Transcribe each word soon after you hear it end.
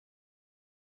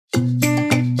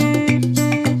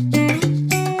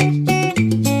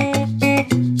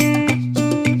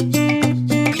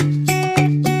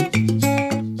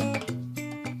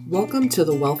to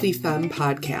the Wealthy Femme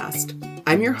podcast.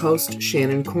 I'm your host,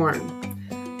 Shannon Korn.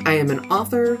 I am an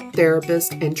author,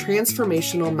 therapist, and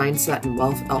transformational mindset and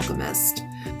wealth alchemist.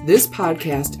 This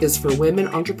podcast is for women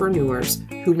entrepreneurs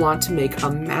who want to make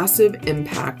a massive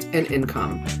impact and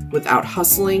income without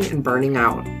hustling and burning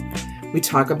out. We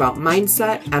talk about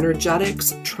mindset,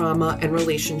 energetics, trauma, and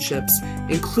relationships,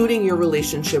 including your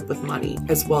relationship with money,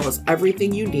 as well as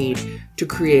everything you need to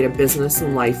create a business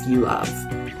and life you love.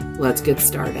 Let's get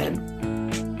started.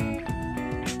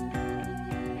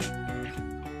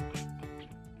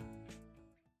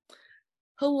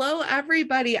 Hello,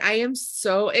 everybody. I am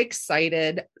so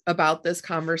excited about this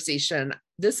conversation.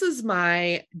 This is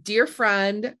my dear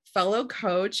friend, fellow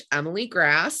coach, Emily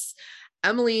Grass.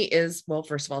 Emily is, well,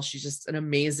 first of all, she's just an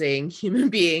amazing human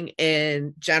being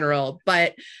in general,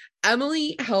 but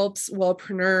Emily helps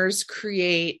wellpreneurs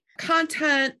create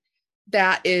content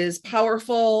that is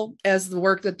powerful as the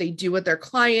work that they do with their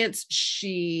clients.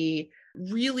 She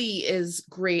really is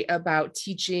great about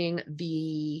teaching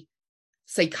the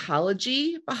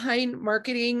psychology behind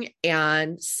marketing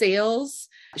and sales.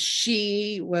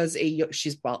 She is a yoga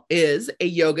teacher, is a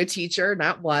yoga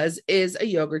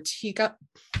teacher.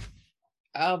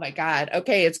 Oh my God.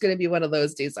 Okay. It's going to be one of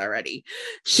those days already.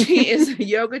 She is a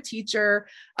yoga teacher,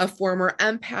 a former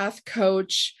empath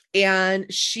coach,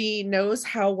 and she knows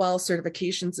how well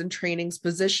certifications and trainings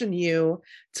position you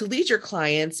to lead your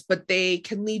clients, but they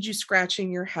can lead you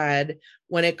scratching your head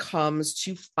when it comes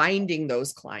to finding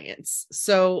those clients.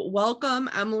 So welcome,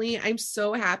 Emily. I'm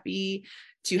so happy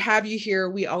to have you here.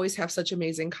 We always have such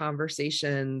amazing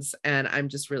conversations, and I'm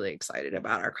just really excited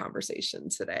about our conversation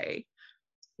today.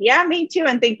 Yeah, me too.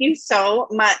 And thank you so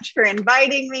much for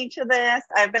inviting me to this.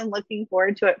 I've been looking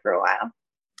forward to it for a while.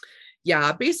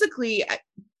 Yeah, basically,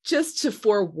 just to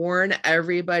forewarn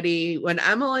everybody, when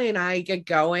Emily and I get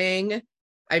going,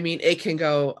 I mean, it can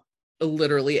go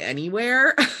literally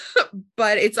anywhere,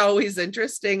 but it's always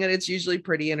interesting and it's usually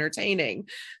pretty entertaining.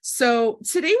 So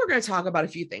today we're going to talk about a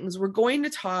few things. We're going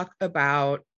to talk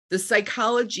about the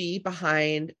psychology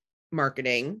behind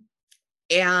marketing.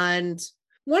 And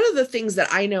one of the things that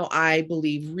I know I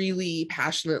believe really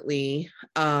passionately,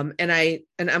 and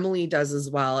Emily does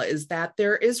as well, is that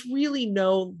there is really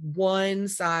no one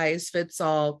size fits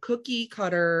all cookie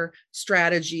cutter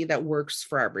strategy that works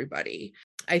for everybody.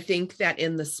 I think that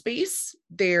in the space,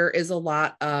 there is a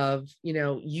lot of,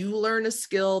 you learn a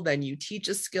skill, then you teach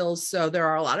a skill. So there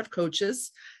are a lot of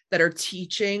coaches that are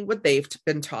teaching what they've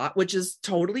been taught, which is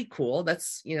totally cool.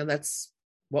 That's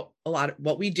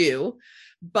what we do.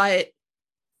 But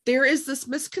there is this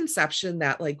misconception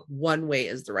that like one way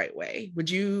is the right way. Would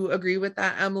you agree with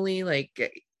that, Emily? Like,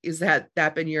 is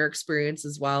that been your experience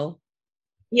as well?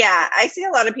 Yeah, I see a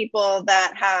lot of people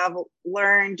that have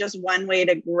learned just one way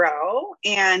to grow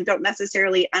and don't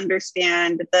necessarily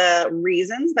understand the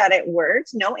reasons that it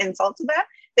works. No insult to that.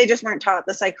 They just weren't taught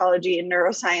the psychology and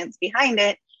neuroscience behind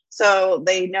it. So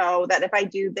they know that if I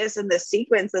do this in this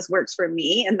sequence, this works for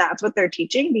me. And that's what they're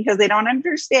teaching because they don't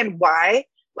understand what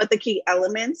the key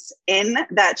elements in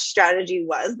that strategy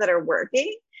was that are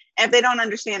working. And if they don't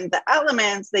understand the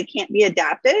elements, they can't be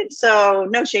adapted. So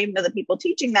no shame to the people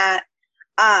teaching that.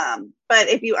 But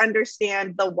if you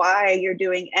understand the why you're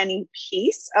doing any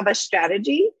piece of a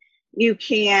strategy, you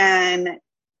can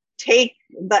take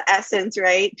the essence,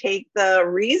 right? Take the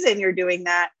reason you're doing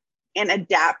that and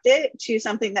adapt it to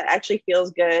something that actually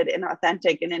feels good and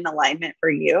authentic and in alignment for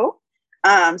you.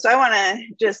 So I want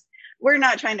to we're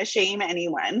not trying to shame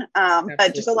anyone,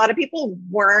 but just a lot of people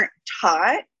weren't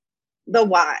taught the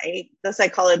why, the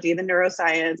psychology, the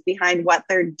neuroscience behind what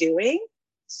they're doing.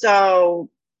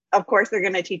 So of course they're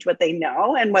going to teach what they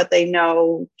know, and what they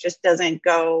know just doesn't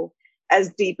go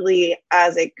as deeply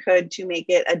as it could to make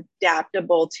it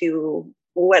adaptable to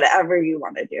whatever you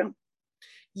want to do.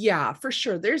 Yeah, for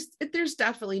sure. There's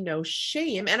definitely no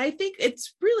shame. And I think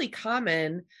it's really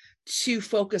common to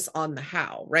focus on the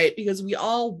how, right? Because we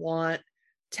all want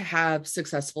to have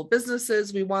successful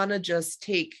businesses. We want to just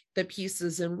take the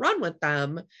pieces and run with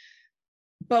them.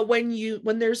 But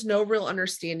when there's no real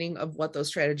understanding of what those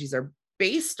strategies are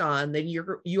based on, then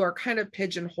you are kind of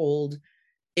pigeonholed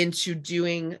into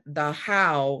doing the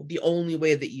how the only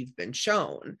way that you've been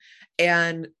shown.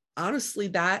 And honestly,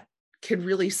 that can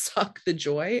really suck the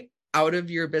joy out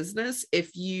of your business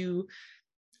if you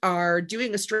are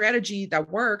doing a strategy that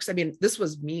works. I mean, this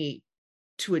was me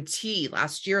to a T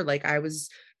last year. Like I was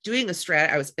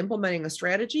implementing a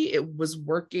strategy. It was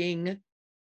working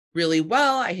really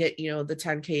well. I hit, the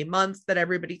 10K month that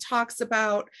everybody talks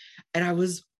about, and I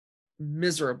was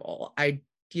miserable. I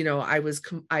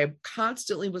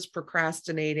constantly was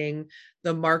procrastinating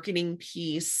the marketing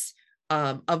piece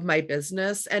of my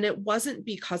business. And it wasn't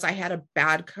because I had a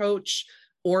bad coach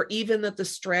or even that the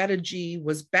strategy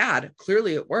was bad.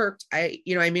 Clearly it worked. I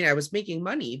was making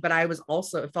money, but I was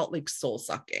also, it felt like soul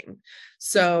sucking.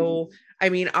 So, I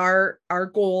mean, our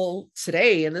goal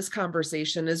today in this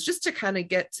conversation is just to kind of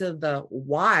get to the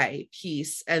why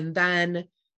piece. And then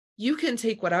you can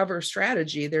take whatever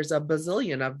strategy, there's a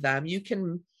bazillion of them. You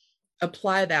can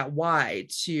apply that why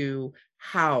to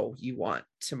how you want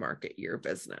to market your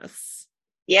business.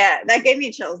 Yeah, that gave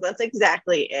me chills. That's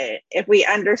exactly it. If we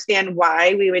understand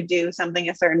why we would do something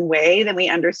a certain way, then we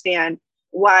understand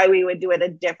why we would do it a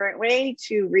different way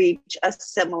to reach a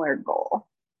similar goal.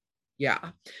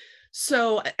 Yeah.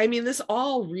 So, I mean, this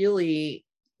all really,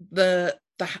 the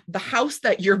house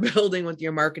that you're building with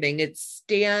your marketing, it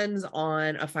stands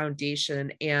on a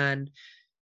foundation, and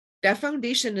that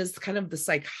foundation is kind of the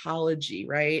psychology,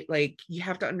 right? Like you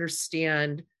have to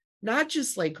understand not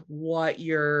just like what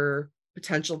your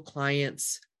potential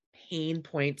clients' pain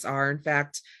points are. In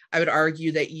fact, I would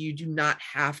argue that you do not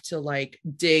have to like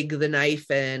dig the knife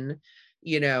in,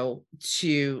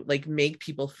 to like make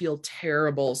people feel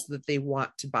terrible so that they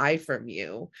want to buy from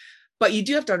you. But you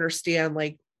do have to understand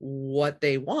like what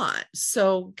they want.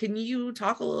 So can you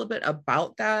talk a little bit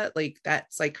about that, like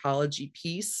that psychology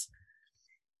piece?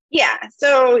 Yeah,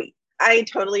 so I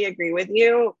totally agree with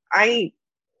you. I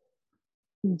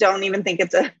don't even think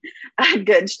it's a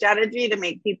good strategy to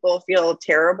make people feel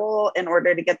terrible in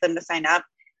order to get them to sign up,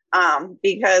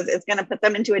 because it's going to put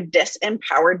them into a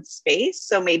disempowered space.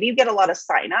 So maybe you get a lot of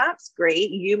signups,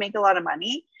 great, you make a lot of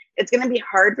money. It's going to be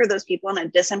hard for those people in a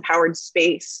disempowered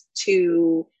space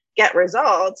to get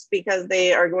results because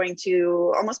they are going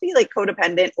to almost be like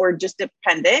codependent or just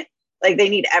dependent. Like they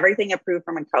need everything approved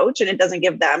from a coach and it doesn't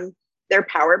give them their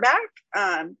power back.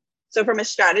 So from a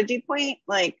strategy point,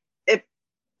 like if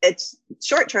it's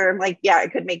short term, like, yeah,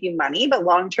 it could make you money, but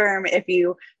long term, if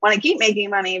you want to keep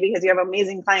making money because you have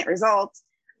amazing client results,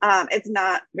 it's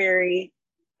not very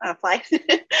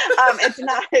it's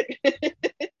not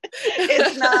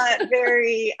it's not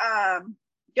very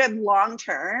good long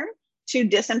term to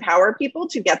disempower people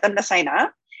to get them to sign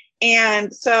up.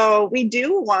 And so we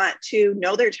do want to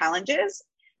know their challenges.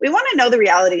 We want to know the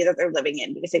reality that they're living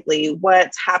in, basically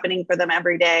what's happening for them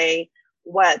every day,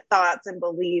 what thoughts and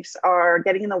beliefs are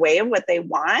getting in the way of what they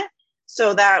want,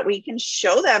 so that we can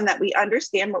show them that we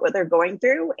understand what they're going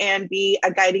through and be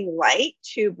a guiding light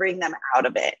to bring them out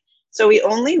of it. So we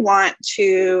only want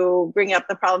to bring up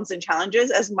the problems and challenges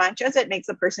as much as it makes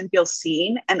the person feel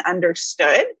seen and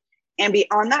understood. And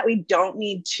beyond that, we don't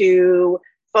need to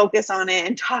focus on it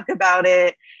and talk about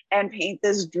it and paint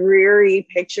this dreary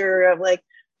picture of like,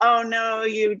 oh no,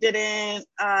 you didn't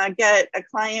get a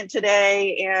client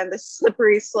today and the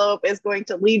slippery slope is going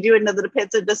to lead you into the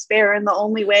pits of despair. And the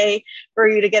only way for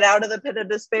you to get out of the pit of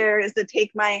despair is to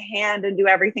take my hand and do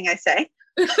everything I say.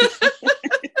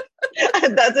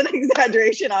 That's an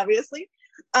exaggeration, obviously.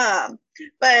 But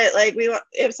like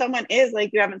if someone is like,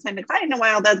 you haven't signed a client in a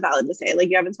while, that's valid to say. Like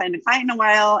you haven't signed a client in a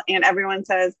while and everyone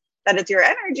says that it's your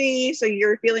energy, so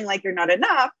you're feeling like you're not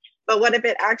enough. But what if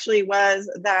it actually was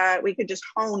that we could just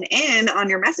hone in on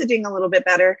your messaging a little bit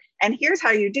better? And here's how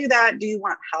you do that. Do you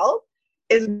want help?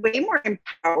 Is way more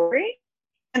empowering.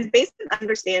 And based on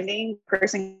understanding the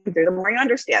person through, the more you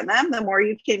understand them, the more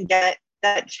you can get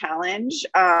that challenge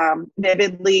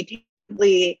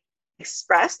vividly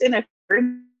expressed in a word.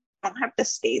 You don't have to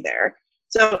stay there.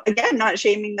 So again, not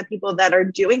shaming the people that are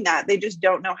doing that. They just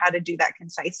don't know how to do that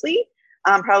concisely,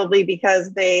 probably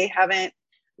because they haven't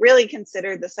really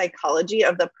considered the psychology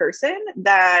of the person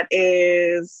that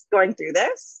is going through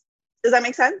this. Does that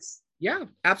make sense? Yeah,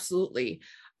 absolutely.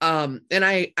 And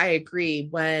I agree.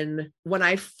 When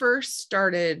I first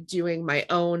started doing my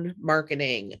own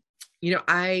marketing,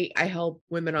 I help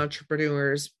women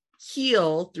entrepreneurs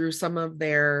heal through some of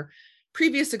their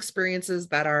previous experiences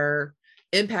that are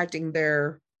impacting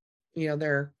their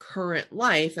current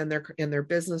life and their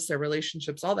business, their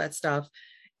relationships, all that stuff.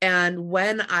 And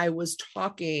when I was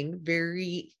talking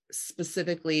very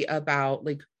specifically about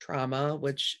like trauma,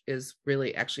 which is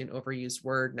really actually an overused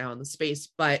word now in the space,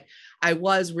 but I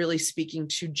was really speaking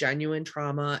to genuine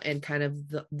trauma and kind of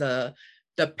the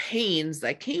pains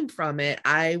that came from it.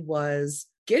 I was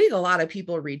getting a lot of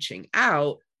people reaching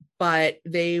out, but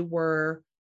they were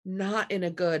not in a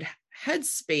good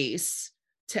headspace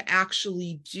to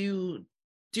actually do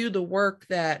the work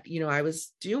that, I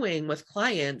was doing with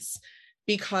clients,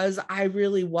 because I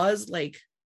really was like,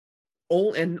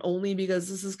 and only because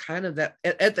this is kind of that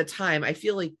at the time, I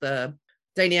feel like the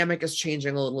dynamic is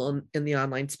changing a little in the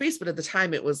online space, but at the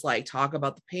time it was like, talk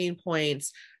about the pain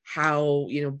points, how,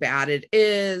 bad it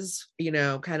is,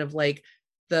 kind of like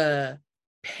the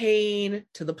pain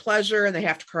to the pleasure, and they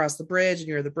have to cross the bridge and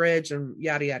you're the bridge and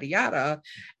yada, yada, yada.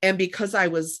 And because I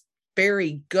was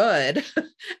very good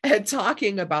at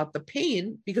talking about the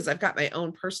pain, because I've got my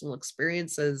own personal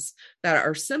experiences that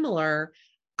are similar,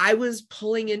 I was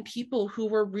pulling in people who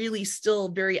were really still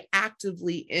very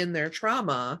actively in their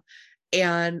trauma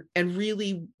and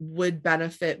really would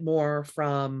benefit more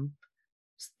from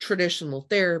traditional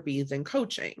therapy than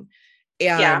coaching.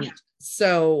 And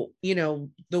so,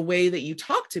 the way that you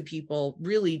talk to people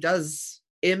really does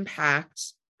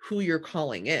impact who you're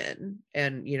calling in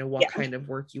and, what kind of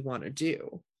work you want to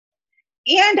do.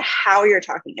 And how you're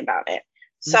talking about it.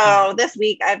 So this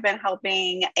week I've been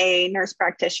helping a nurse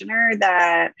practitioner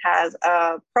that has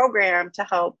a program to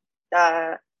help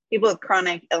people with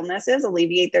chronic illnesses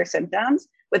alleviate their symptoms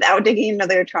without digging into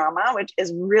their trauma, which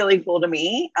is really cool to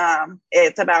me.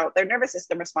 It's about their nervous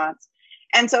system response.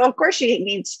 And so, of course, she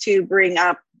needs to bring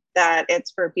up that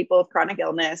it's for people with chronic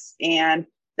illness, and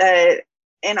that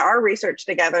in our research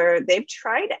together, they've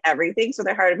tried everything. So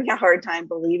they're having a hard time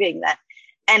believing that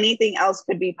anything else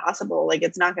could be possible. Like,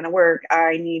 it's not going to work.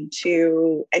 I need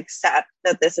to accept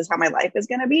that this is how my life is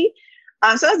going to be.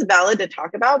 So it's valid to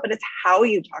talk about, but it's how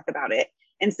you talk about it.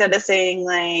 Instead of saying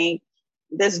like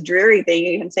this dreary thing,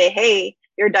 you can say, hey,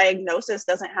 your diagnosis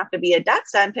doesn't have to be a death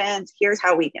sentence. Here's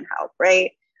how we can help,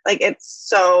 right? Like, it's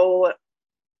so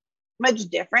much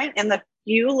different in the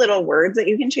few little words that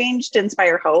you can change to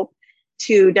inspire hope,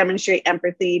 to demonstrate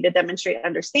empathy, to demonstrate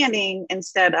understanding,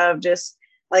 instead of just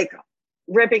like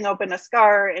ripping open a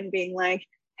scar and being like,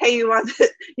 hey, you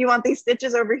want these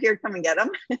stitches over here? Come and get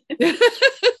them.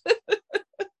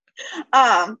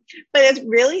 But it's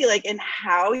really like in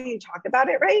how you talk about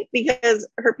it, right? Because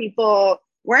her people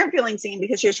weren't feeling seen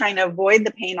because she was trying to avoid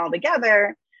the pain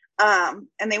altogether.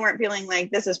 And they weren't feeling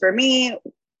like, this is for me.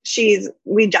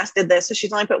 We just did this. So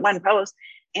she's only put one post,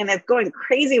 and it's going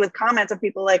crazy with comments of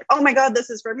people like, oh my God, this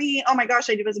is for me. Oh my gosh,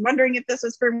 I was wondering if this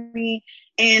was for me.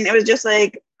 And it was just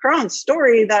like her own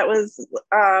story that was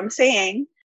saying,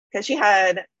 because she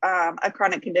had a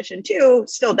chronic condition too,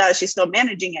 still does. She's still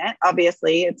managing it.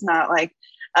 Obviously, it's not like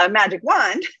a magic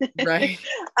wand. Right.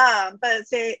 But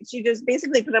she just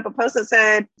basically put up a post that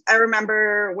said, I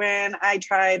remember when I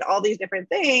tried all these different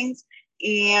things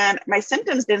and my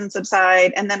symptoms didn't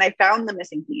subside. And then I found the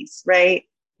missing piece, right?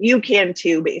 You can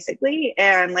too, basically.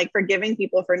 And like forgiving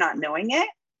people for not knowing it.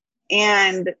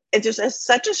 And it just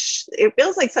is it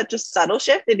feels like such a subtle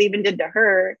shift it even did to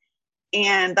her.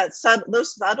 And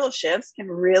those subtle shifts can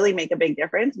really make a big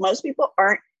difference. Most people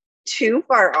aren't too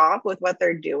far off with what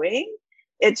they're doing.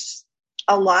 It's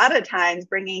a lot of times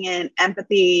bringing in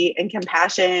empathy and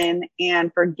compassion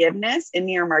and forgiveness in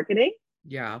your marketing.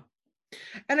 Yeah.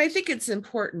 And I think it's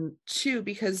important too,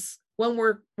 because when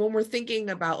we're thinking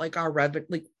about like our revenue,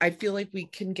 like I feel like we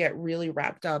can get really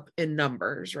wrapped up in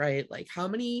numbers, right? Like, how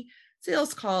many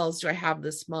sales calls do I have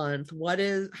this month?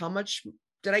 How much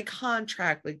did I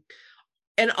contract? Like,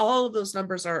 and all of those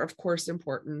numbers are of course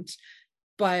important,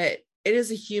 but it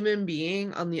is a human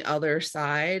being on the other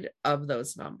side of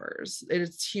those numbers.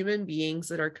 It's human beings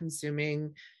that are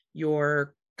consuming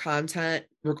your content,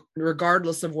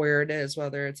 regardless of where it is,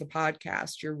 whether it's a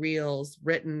podcast, your reels,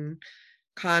 written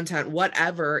content,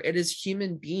 whatever. It is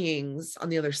human beings on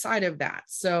the other side of that.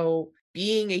 So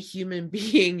being a human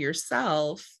being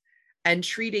yourself and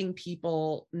treating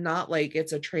people not like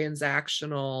it's a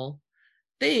transactional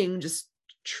thing, just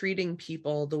treating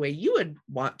people the way you would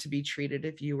want to be treated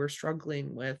if you were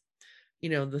struggling with,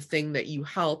 the thing that you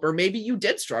help, or maybe you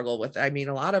did struggle with. I mean,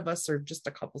 a lot of us are just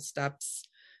a couple steps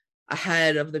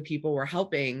ahead of the people we're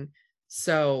helping.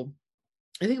 So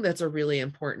I think that's a really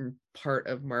important part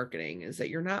of marketing, is that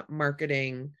you're not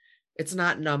marketing. It's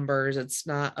not numbers. It's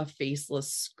not a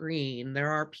faceless screen.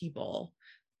 There are people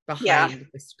behind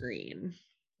the screen.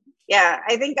 Yeah.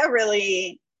 I think a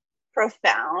really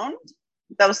profound,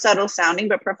 though subtle sounding,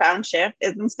 but profound shift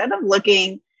is, instead of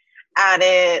looking at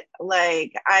it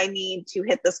like I need to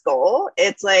hit this goal,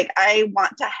 it's like I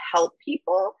want to help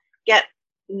people get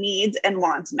needs and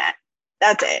wants met.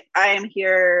 That's it. I am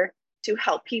here to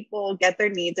help people get their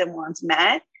needs and wants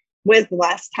met with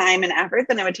less time and effort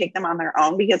than it would take them on their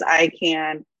own, because I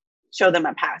can show them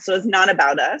a path. So it's not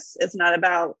about us. It's not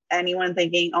about anyone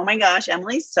thinking, oh my gosh,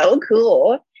 Emily's so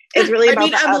cool. It's really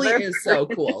about Emily is so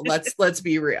cool. Let's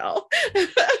be real.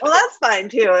 Well, that's fine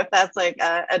too, if that's like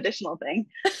an additional thing.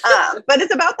 But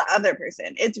it's about the other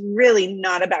person. It's really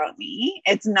not about me.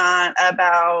 It's not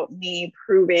about me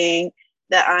proving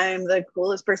that I'm the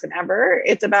coolest person ever.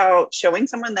 It's about showing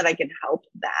someone that I can help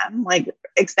them, like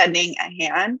extending a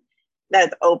hand.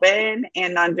 that's open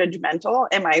and non-judgmental,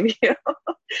 in my view,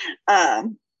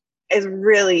 um, is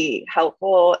really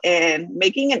helpful in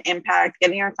making an impact,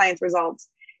 getting our clients results,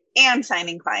 and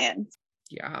signing clients.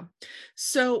 Yeah.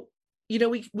 So,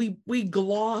 we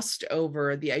glossed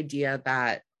over the idea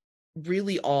that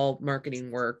really all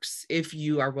marketing works if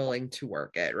you are willing to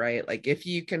work it, right? Like if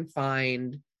you can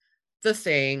find the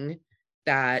thing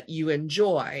that you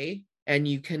enjoy and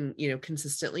you can,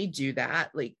 consistently do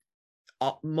that, like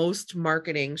most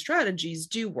marketing strategies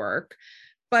do work.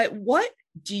 But what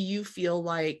do you feel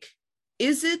like,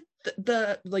 is it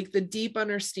the deep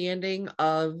understanding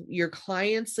of your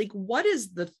clients? Like what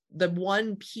is the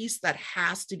one piece that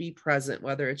has to be present,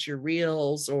 whether it's your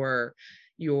reels or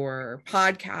your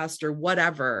podcast or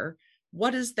whatever?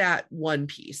 What is that one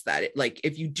piece that like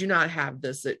if you do not have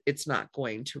this, it's not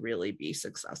going to really be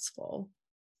successful?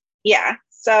 Yeah.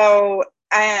 So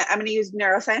I'm going to use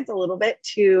neuroscience a little bit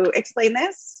to explain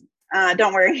this.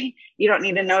 Don't worry, you don't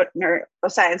need to know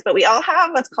neuroscience, but we all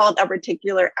have what's called a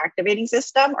reticular activating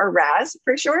system, or RAS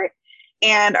for short.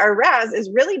 And our RAS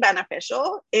is really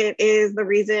beneficial. It is the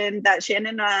reason that Shannon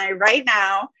and I right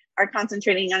now are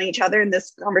concentrating on each other in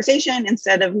this conversation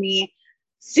instead of me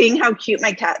seeing how cute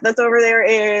my cat that's over there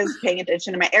is, paying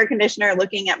attention to my air conditioner,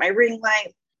 looking at my ring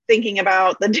light, thinking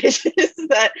about the dishes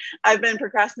that I've been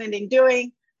procrastinating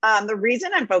doing. The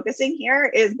reason I'm focusing here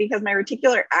is because my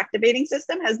reticular activating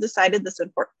system has decided this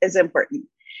is important.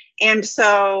 And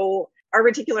so our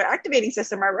reticular activating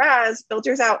system, our RAS,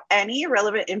 filters out any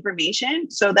irrelevant information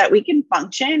so that we can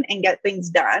function and get things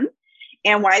done.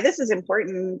 And why this is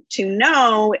important to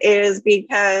know is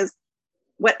because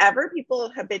whatever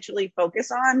people habitually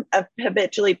focus on,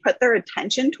 habitually put their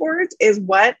attention towards, is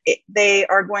what they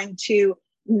are going to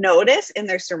notice in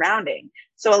their surrounding.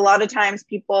 So a lot of times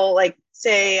people like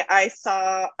say, I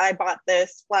bought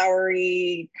this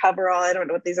flowery coverall. I don't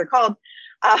know what these are called.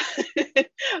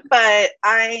 But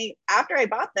after I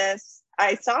bought this,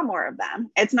 I saw more of them.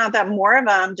 It's not that more of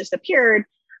them just appeared.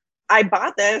 I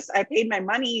bought this, I paid my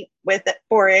money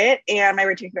for it. And my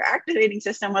reticular activating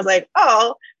system was like,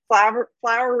 oh,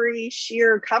 flowery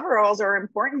sheer coveralls are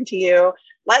important to you.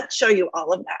 Let's show you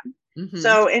all of them. Mm-hmm.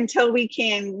 So until we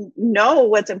can know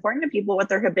what's important to people, what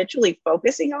they're habitually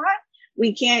focusing on,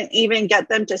 we can't even get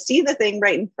them to see the thing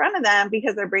right in front of them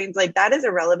because their brain's like, that is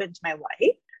irrelevant to my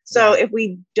life. So if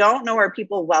we don't know our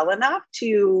people well enough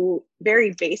to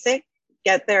very basic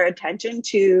get their attention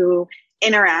to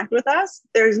interact with us,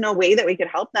 there's no way that we could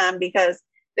help them because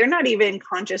they're not even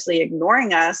consciously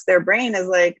ignoring us. Their brain is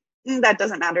like, that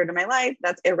doesn't matter to my life.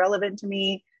 That's irrelevant to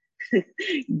me.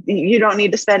 You don't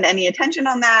need to spend any attention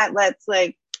on that. Let's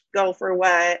like go for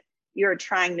what you're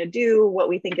trying to do, what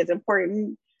we think is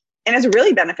important. And it's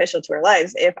really beneficial to our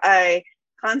lives. If I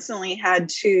constantly had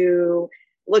to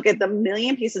look at the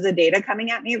million pieces of data coming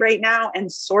at me right now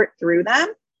and sort through them,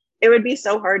 it would be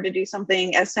so hard to do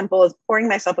something as simple as pouring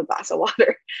myself a glass of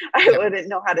water. I wouldn't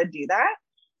know how to do that.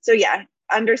 So yeah,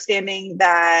 understanding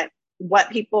that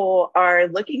what people are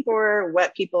looking for,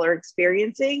 what people are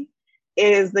experiencing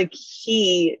is the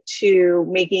key to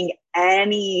making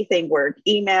anything work.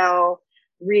 Email,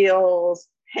 Reels,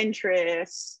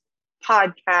 Pinterest,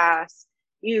 podcasts,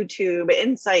 YouTube,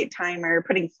 Insight Timer,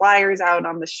 putting flyers out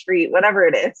on the street, whatever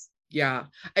it is. Yeah.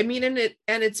 I mean, and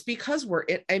it's because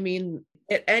at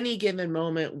any given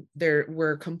moment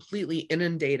we're completely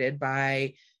inundated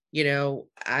by,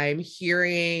 I'm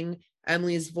hearing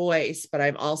Emily's voice, but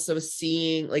I'm also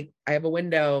seeing, like, I have a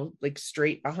window like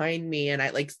straight behind me and I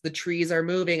like the trees are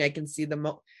moving. I can see them.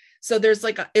 So there's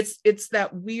like, it's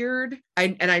that weird,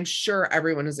 and I'm sure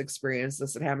everyone has experienced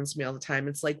this. It happens to me all the time.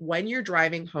 It's like when you're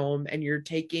driving home and you're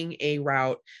taking a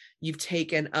route you've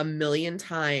taken a million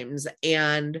times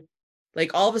and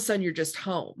like all of a sudden you're just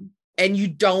home and you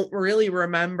don't really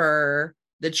remember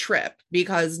the trip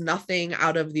because nothing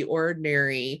out of the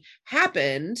ordinary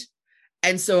happened.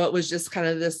 And so it was just kind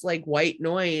of this like white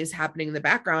noise happening in the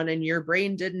background and your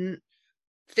brain didn't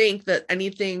think that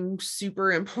anything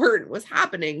super important was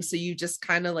happening. So you just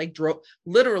kind of like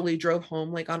literally drove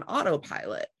home like on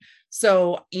autopilot.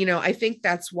 So, I think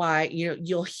that's why,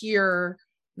 you'll hear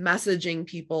messaging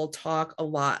people talk a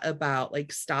lot about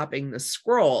like stopping the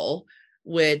scroll,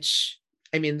 which,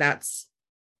 I mean, that's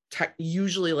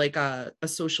usually like a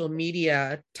social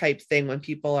media type thing when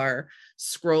people are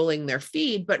scrolling their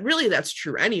feed, but really that's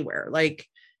true anywhere. Like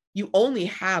you only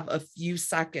have a few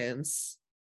seconds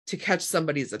to catch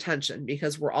somebody's attention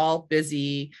because we're all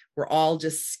busy. We're all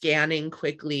just scanning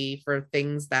quickly for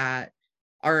things that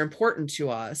are important to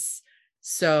us.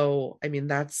 So, I mean,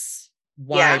 that's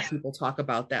why people talk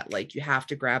about that. Like you have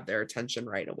to grab their attention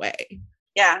right away.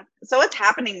 Yeah. So what's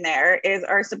happening there is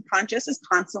our subconscious is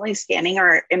constantly scanning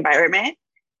our environment.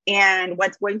 And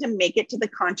what's going to make it to the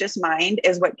conscious mind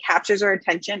is what captures our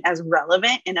attention as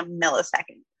relevant in a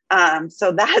millisecond.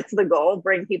 So that's the goal,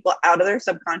 bring people out of their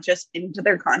subconscious into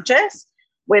their conscious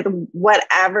with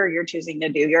whatever you're choosing to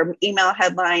do, your email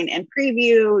headline and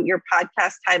preview, your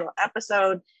podcast title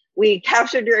episode. We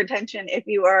captured your attention. If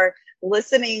you are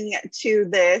listening to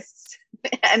this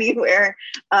anywhere,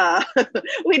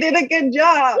 we did a good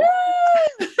job.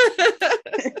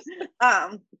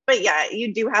 But yeah,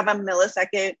 you do have a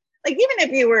millisecond. Like even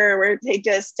if you were to take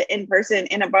just in person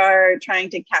in a bar trying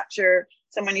to capture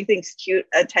someone you think's cute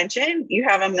attention, you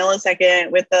have a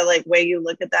millisecond with the like way you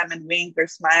look at them and wink or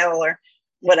smile or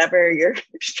whatever your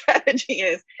strategy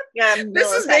is. Yeah,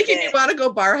 this is making me want to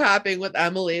go bar hopping with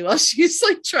Emily while she's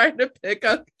like trying to pick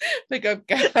up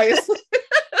guys.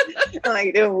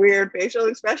 Like do weird facial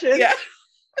expressions. Yeah.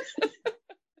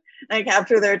 I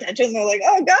capture their attention. They're like,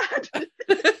 oh God.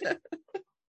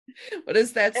 What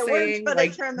is that saying?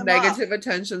 Works, like negative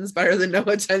attention is better than no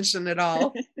attention at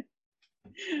all.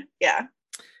 Yeah.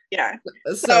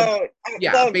 So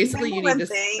basically you need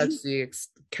to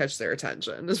catch their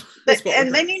attention.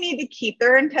 And then you need to keep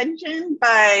their attention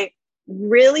by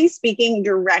really speaking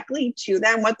directly to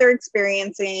them, what they're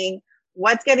experiencing,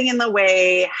 what's getting in the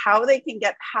way, how they can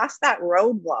get past that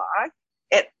roadblock.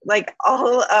 It like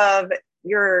all of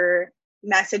your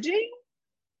messaging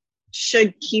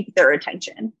should keep their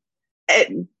attention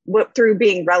through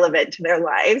being relevant to their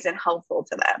lives and helpful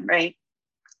to them, right?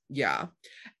 Yeah.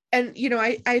 And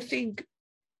I think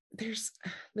there's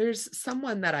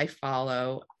someone that I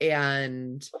follow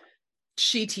and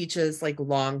she teaches like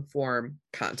long form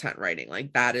content writing.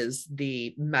 Like that is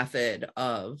the method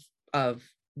of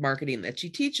marketing that she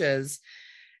teaches.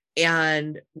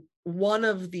 And one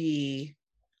of the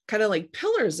kind of like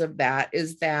pillars of that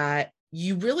is that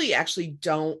you really actually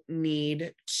don't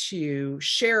need to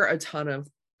share a ton of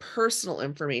personal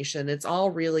information. It's all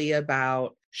really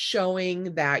about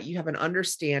showing that you have an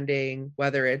understanding,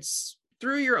 whether it's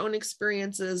through your own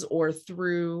experiences or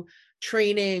through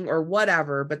training or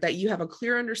whatever, but that you have a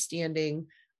clear understanding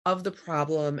of the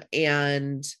problem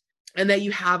and that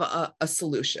you have a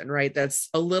solution, right? That's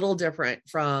a little different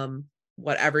from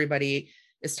what everybody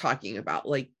is talking about.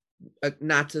 Like,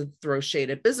 not to throw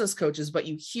shade at business coaches, but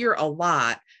you hear a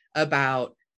lot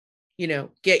about,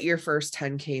 get your first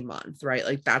 10K month, right?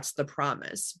 Like that's the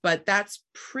promise, but that's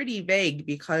pretty vague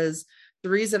because the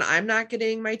reason I'm not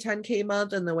getting my 10K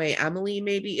month and the way Emily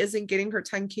maybe isn't getting her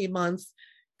 10K month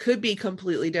could be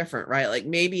completely different, right? Like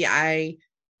maybe I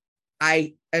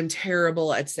am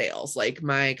terrible at sales. Like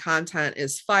my content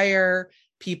is fire,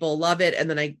 people love it. And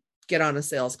then I get on a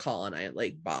sales call and I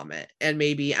like bomb it. And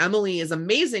maybe Emily is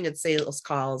amazing at sales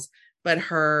calls, but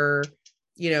her,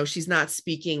 she's not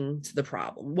speaking to the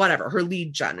problem, whatever her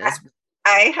lead gen is.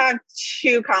 I have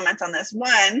two comments on this.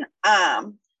 One,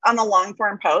 on the long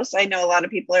form post, I know a lot of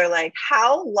people are like,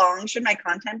 how long should my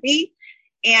content be?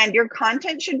 And your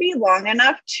content should be long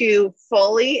enough to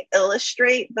fully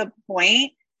illustrate the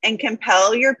point and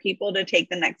compel your people to take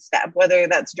the next step, whether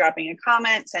that's dropping a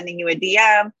comment, sending you a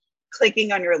DM,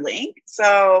 clicking on your link.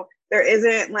 So there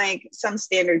isn't like some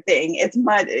standard thing. It's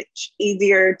much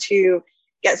easier to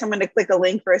get someone to click a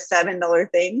link for a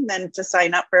 $7 thing than to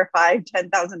sign up for a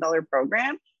 $5,000-$10,000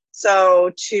 program.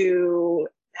 So to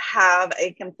have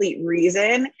a complete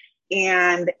reason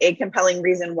and a compelling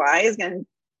reason why is going to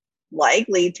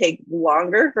likely take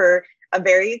longer for a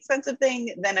very expensive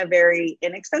thing than a very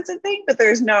inexpensive thing, but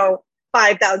there's no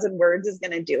 5,000 words is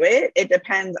going to do it. It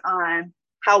depends on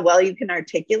how well you can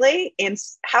articulate and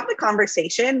have the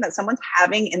conversation that someone's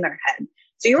having in their head.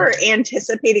 So you are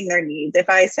anticipating their needs. If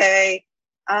I say,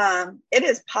 it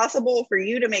is possible for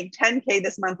you to make 10K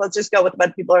this month, let's just go with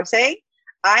what people are saying.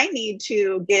 I need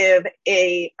to give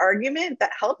a argument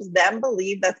that helps them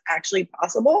believe that's actually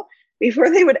possible before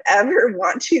they would ever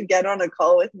want to get on a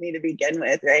call with me to begin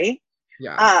with, right?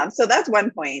 Yeah. So that's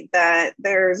one point, that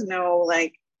there's no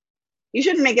like, you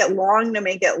shouldn't make it long to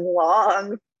make it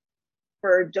long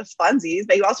for just funsies,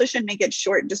 but you also shouldn't make it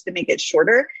short just to make it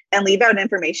shorter and leave out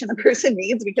information the person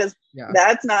needs, because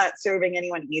that's not serving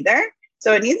anyone either.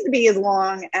 So it needs to be as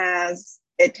long as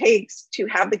it takes to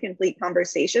have the complete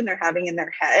conversation they're having in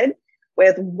their head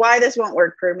with why this won't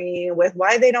work for me, with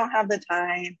why they don't have the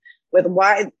time, with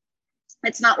why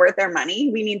it's not worth their money.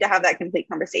 We need to have that complete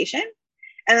conversation.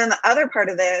 And then the other part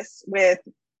of this, with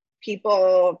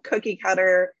people cookie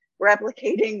cutter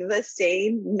replicating the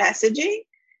same messaging,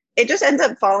 it just ends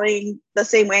up falling the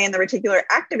same way in the reticular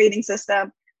activating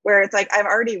system, where it's like, I've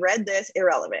already read this,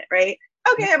 irrelevant, right?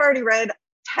 Okay, I've already read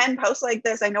 10 posts like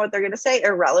this. I know what they're going to say,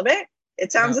 irrelevant.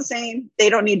 It sounds the same. They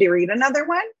don't need to read another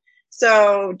one.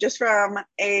 So just from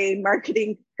a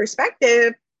marketing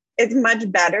perspective, it's much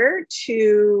better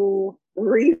to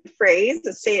rephrase,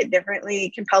 to say it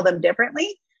differently, compel them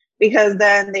differently, because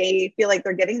then they feel like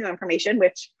they're getting new information,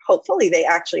 which hopefully they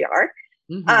actually are.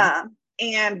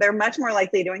 And they're much more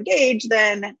likely to engage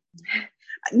than,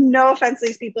 no offense to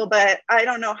these people, but I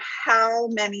don't know how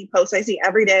many posts I see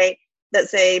every day that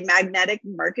say magnetic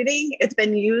marketing. It's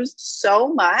been used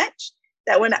so much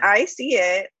that when I see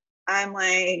it, I'm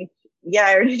like, yeah,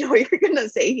 I already know what you're going to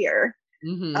say here.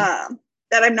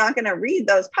 That I'm not going to read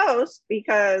those posts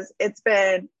because it's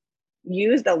been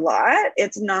used a lot.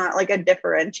 It's not like a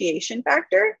differentiation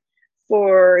factor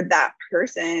for that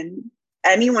person.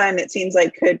 Anyone, it seems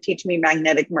like, could teach me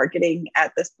magnetic marketing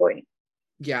at this point.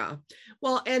 Yeah.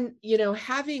 Well, and,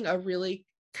 having a really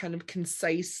kind of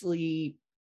concisely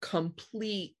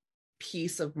complete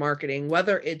piece of marketing,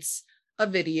 whether it's a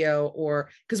video or,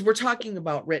 because we're talking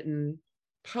about written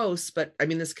posts, but I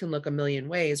mean, this can look a million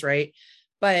ways, right?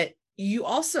 But you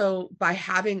also, by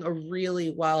having a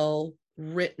really well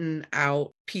written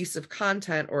out piece of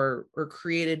content or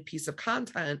created piece of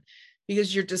content,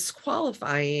 because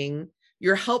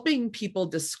you're helping people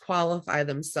disqualify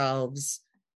themselves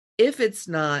if it's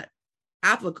not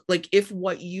applicable, like if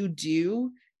what you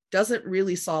do doesn't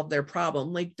really solve their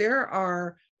problem. Like there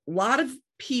are a lot of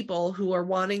people who are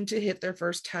wanting to hit their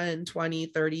first 10, 20,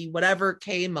 30, whatever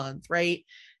K month, right?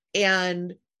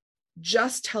 And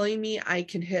just telling me I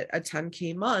can hit a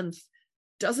 10K month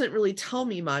doesn't really tell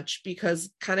me much,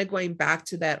 because kind of going back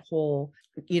to that whole,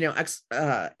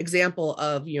 example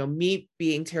of, me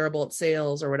being terrible at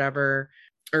sales or whatever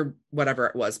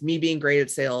it was, me being great at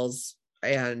sales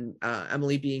and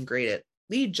Emily being great at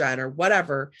lead gen or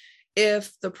whatever.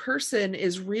 If the person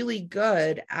is really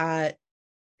good at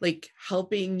like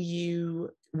helping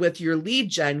you with your lead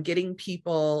gen, getting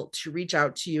people to reach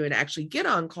out to you and actually get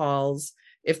on calls,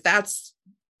 if that's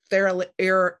their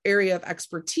area of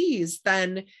expertise,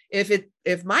 then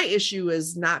if my issue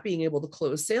is not being able to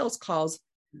close sales calls,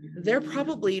 they're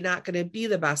probably not going to be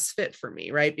the best fit for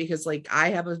me, right? Because like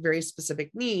I have a very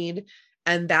specific need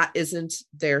and that isn't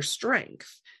their strength.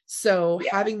 So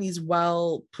having these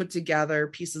well put together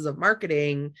pieces of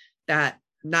marketing that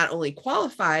not only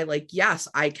qualify, like, yes,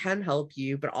 I can help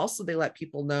you, but also they let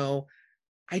people know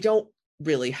I don't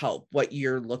really help what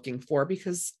you're looking for.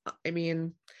 Because I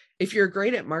mean, if you're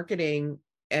great at marketing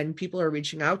and people are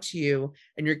reaching out to you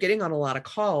and you're getting on a lot of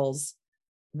calls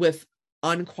with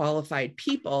unqualified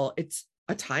people, it's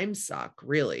a time suck,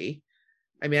 really.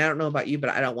 I mean, I don't know about you,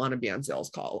 but I don't want to be on sales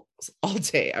calls all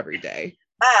day, every day.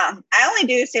 I only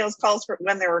do sales calls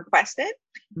when they're requested.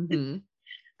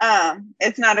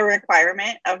 It's not a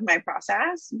requirement of my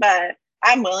process, but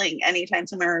I'm willing anytime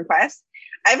someone requests.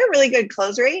 I have a really good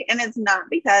close rate, and it's not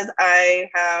because I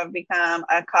have become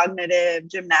a cognitive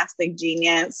gymnastic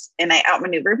genius and I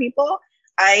outmaneuver people.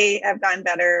 I have gotten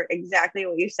better, exactly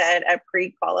what you said, at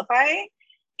pre-qualifying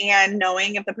and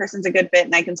knowing if the person's a good fit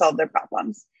and I can solve their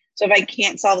problems. So if I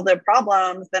can't solve their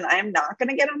problems, then I'm not going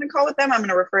to get on a call with them. I'm going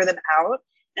to refer them out.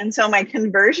 And so my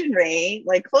conversion rate,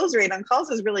 like close rate on calls,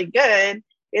 is really good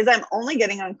because I'm only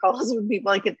getting on calls with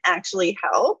people I can actually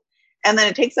help. And then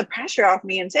it takes the pressure off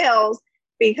me in sales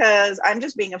because I'm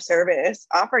just being of service,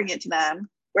 offering it to them,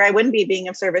 where I wouldn't be being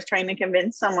of service trying to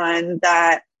convince someone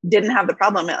that didn't have the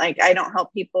problem. Like I don't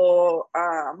help people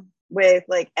with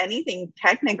like anything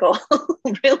technical,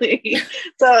 really.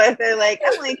 So if they're like,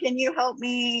 Emily, can you help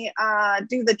me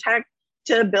do the tech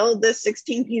to build this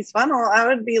 16-piece funnel? I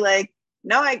would be like,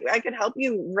 no, I could help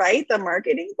you write the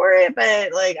marketing for it,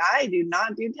 but like I do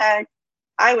not do tech.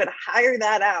 I would hire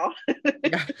that out.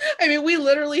 Yeah. I mean, we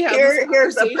literally have this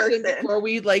conversation before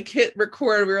we like hit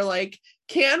record. We were like,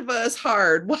 Canva is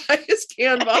hard. Why is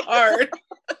Canva hard?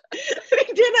 We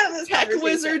did have this tech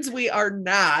wizards. We are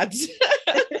not.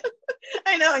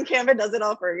 I know. And Canva does it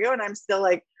all for you. And I'm still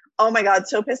like, oh my God,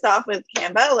 so pissed off with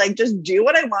Canva. Like, just do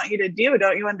what I want you to do.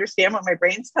 Don't you understand what my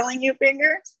brain's telling you,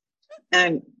 fingers?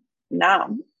 And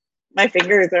no, my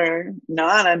fingers are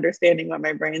not understanding what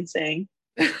my brain's saying.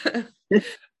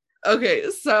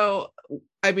 Okay, so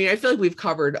I mean, I feel like we've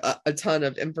covered a ton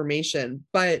of information,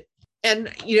 but, and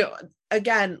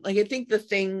again, like I think the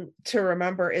thing to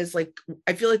remember is like,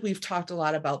 I feel like we've talked a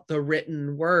lot about the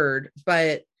written word,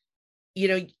 but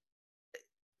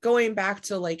going back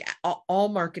to like all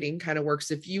marketing kind of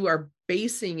works if you are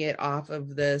basing it off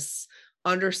of this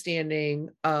understanding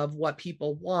of what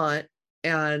people want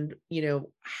and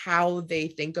how they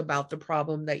think about the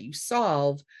problem that you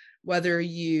solve, whether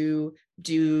you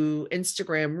do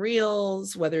Instagram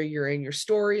reels, whether you're in your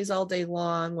stories all day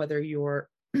long, whether you're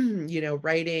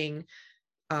writing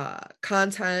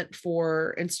content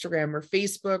for Instagram or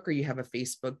Facebook, or you have a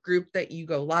Facebook group that you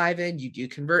go live in, you do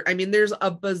convert. I mean, there's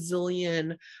a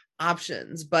bazillion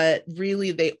options, but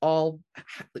really they all,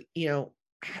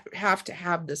 have to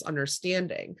have this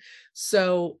understanding.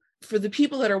 So for the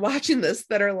people that are watching this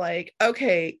that are like,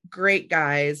 okay, great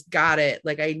guys, got it.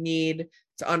 Like I need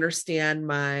to understand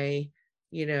my,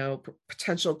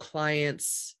 potential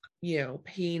clients,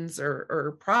 pains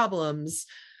or problems.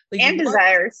 Like and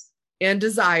desires. And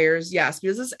desires, yes,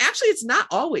 because it's not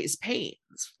always pains.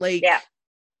 Like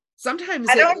sometimes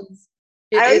I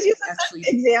always use this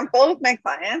example with my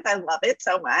clients. I love it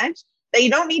so much that you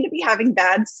don't need to be having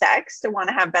bad sex to want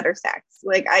to have better sex.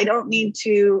 Like I don't need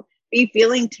to be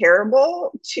feeling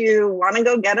terrible to want to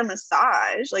go get a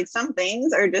massage. Like some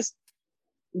things are just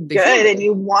good and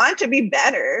you want to be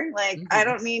better. Like I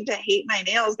don't need to hate my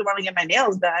nails to want to get my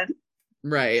nails done.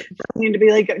 Right. I need to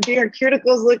be like, do your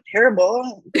cuticles look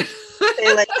terrible?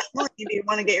 Say like, do you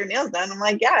want to get your nails done? I'm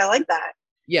like, yeah, I like that.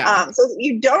 Yeah. So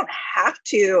you don't have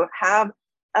to have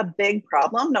a big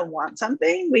problem to want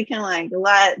something. We can like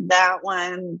let that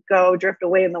one go drift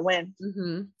away in the wind.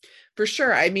 Mm-hmm. For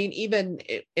sure. I mean, even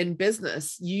in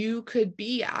business, you could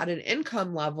be at an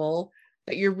income level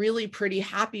that you're really pretty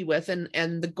happy with.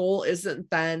 And the goal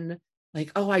isn't then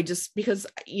like, oh, because,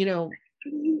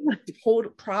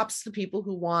 hold props to people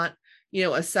who want, a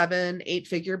 7-8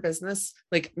 figure business.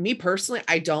 Like me personally,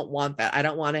 I don't want that. I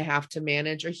don't want to have to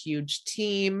manage a huge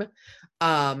team.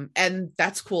 And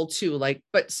that's cool too. Like,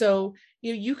 but so,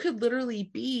 you could literally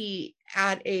be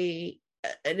at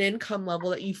an income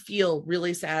level that you feel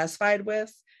really satisfied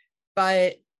with,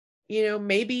 but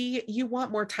maybe you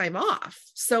want more time off.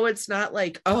 So it's not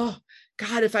like, oh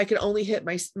God, if I could only hit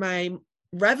my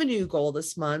revenue goal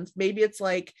this month, maybe it's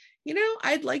like,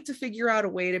 I'd like to figure out a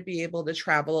way to be able to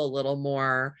travel a little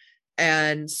more.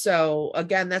 And so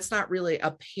again, that's not really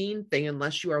a pain thing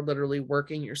unless you are literally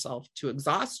working yourself to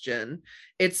exhaustion.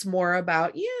 It's more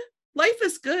about, life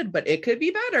is good, but it could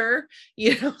be better,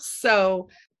 so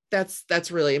that's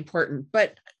really important.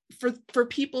 But for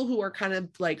people who are kind of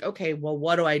like, okay, well,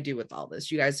 what do I do with all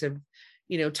this? You guys have,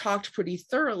 talked pretty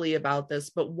thoroughly about this,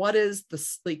 but what is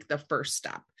the first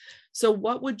step? So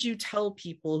what would you tell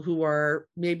people who are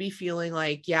maybe feeling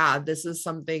like, yeah, this is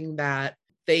something that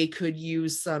they could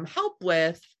use some help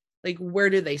with? Like, where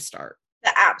do they start?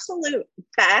 The absolute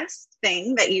best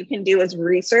thing that you can do is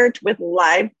research with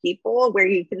live people where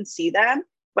you can see them,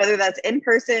 whether that's in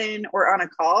person or on a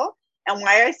call. And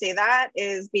why I say that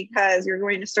is because you're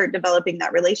going to start developing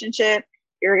that relationship.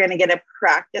 You're going to get a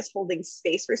practice holding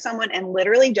space for someone and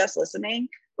literally just listening,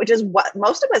 which is what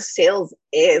most of us sales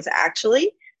is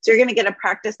actually. So you're going to get to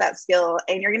practice that skill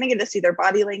and you're going to get to see their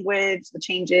body language, the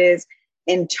changes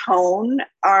in tone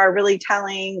are really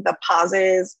telling, the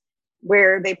pauses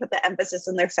where they put the emphasis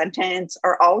in their sentence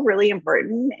are all really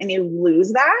important, and you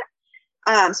lose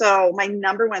that. So my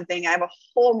number one thing, I have a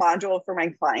whole module for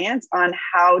my clients on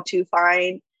how to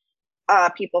find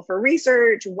people for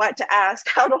research, what to ask,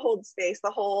 how to hold space,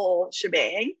 the whole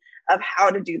shebang of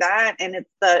how to do that. And it's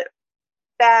the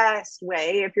best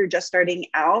way if you're just starting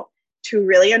out to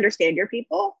really understand your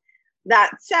people.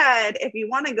 That said, if you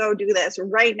want to go do this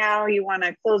right now, you want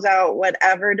to close out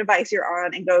whatever device you're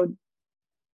on and go,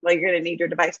 well, you're going to need your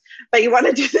device, but you want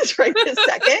to do this right this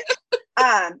second.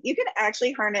 You can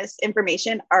actually harness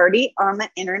information already on the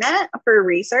internet for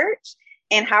research.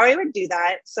 And how I would do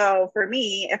that. So for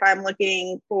me, if I'm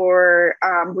looking for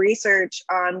research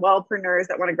on wellpreneurs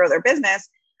that want to grow their business,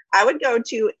 I would go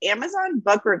to Amazon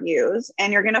book reviews,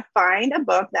 and you're going to find a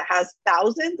book that has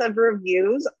thousands of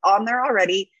reviews on there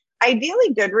already,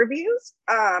 ideally good reviews.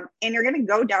 And you're going to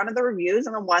go down to the reviews,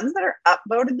 and the ones that are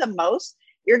upvoted the most,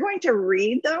 you're going to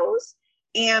read those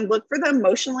and look for the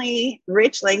emotionally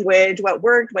rich language, what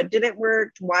worked, what didn't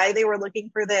work, why they were looking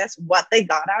for this, what they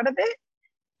got out of it.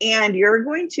 And you're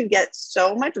going to get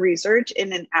so much research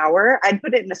in an hour. I'd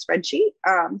put it in a spreadsheet.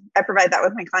 I provide that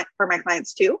with my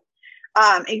clients too.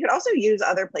 And you could also use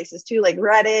other places too, like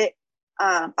Reddit,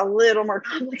 a little more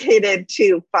complicated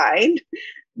to find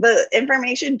the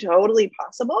information, totally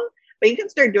possible, but you can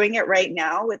start doing it right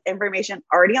now with information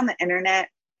already on the internet.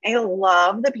 I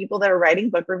love the people that are writing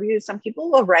book reviews. Some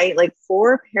people will write like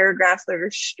 4 paragraphs that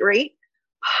are straight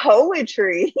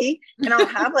poetry, and I'll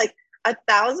have like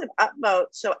 1,000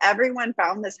 upvotes. So everyone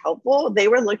found this helpful. They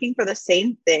were looking for the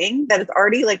same thing that is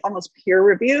already like almost peer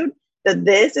reviewed, that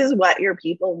this is what your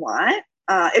people want.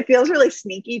 It feels really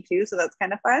sneaky too. So that's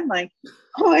kind of fun. Like,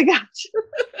 oh my gosh.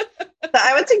 So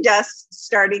I would suggest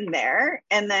starting there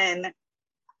and then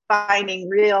finding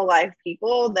real life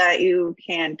people that you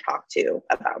can talk to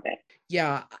about it.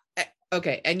 Yeah.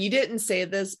 Okay. And you didn't say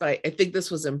this, but I think this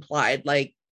was implied.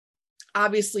 Like,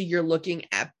 obviously, you're looking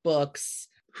at books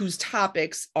whose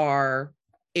topics are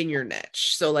in your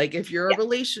niche. So, like, if you're a Yeah.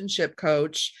 relationship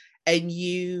coach and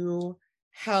you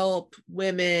help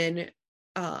women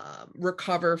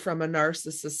recover from a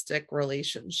narcissistic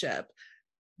relationship,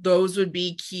 those would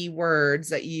be keywords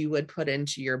that you would put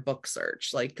into your book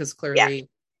search, like, because Yeah. clearly,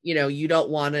 you don't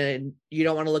want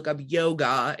to look up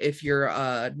yoga if you're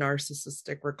a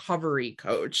narcissistic recovery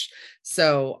coach.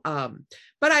 So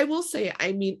but I will say,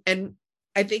 I mean, and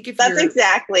I think if That's you're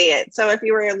exactly it. So if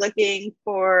you were looking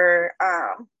for,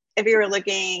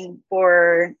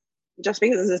 just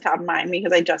because this is top of mind,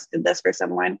 because I just did this for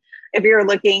someone, if you're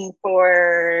looking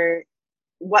for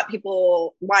why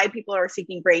people are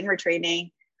seeking brain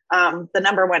retraining, the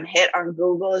number one hit on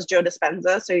Google is Joe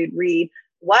Dispenza. So you'd read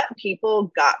what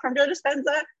people got from Joe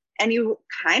Dispenza, and you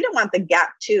kind of want the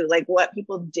gap too, like what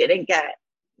people didn't get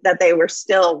that they were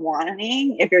still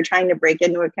wanting if you're trying to break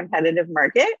into a competitive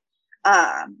market.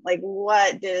 Like,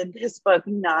 what did this book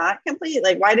not complete?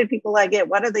 Like, why did people like it?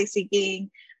 What are they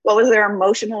seeking? What was their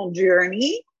emotional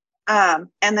journey? And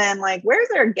then, like, where's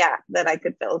there a gap that I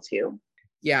could fill to?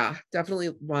 Yeah, definitely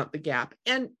want the gap.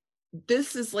 And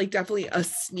this is like definitely a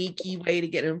sneaky way to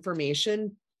get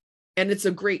information, and it's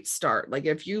a great start. Like,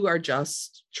 if you are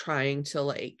just trying to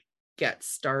like get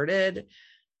started,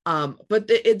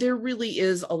 but there really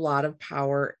is a lot of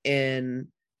power in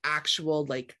actual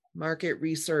like market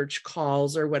research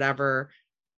calls or whatever,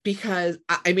 because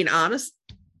I mean, honest,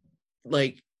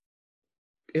 like,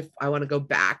 if I want to go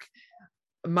back,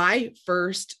 my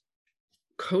first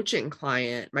coaching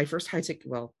client, my first high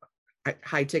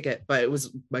ticket, but it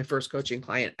was my first coaching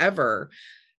client ever,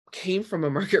 came from a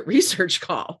market research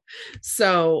call.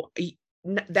 So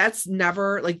that's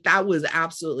never, like, that was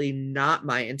absolutely not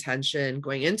my intention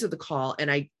going into the call.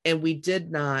 And we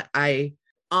did not, I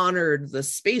honored the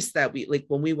space that we, like,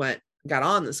 when we got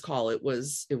on this call, it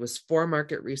was for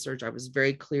market research. I was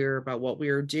very clear about what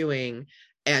we were doing.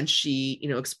 And she,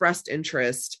 expressed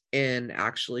interest in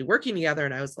actually working together.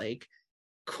 And I was like,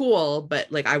 cool,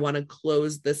 but like, I want to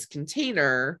close this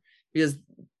container because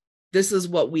this is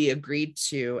what we agreed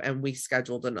to. And we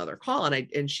scheduled another call,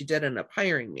 and she did end up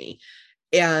hiring me.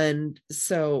 And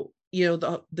so,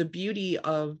 the beauty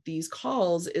of these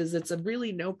calls is it's a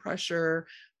really no pressure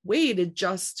way to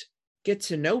just get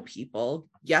to know people.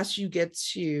 Yes, you get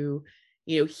to,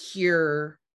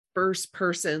 hear first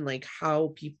person, like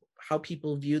how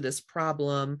people view this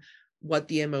problem, what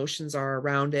the emotions are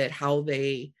around it, how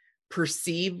they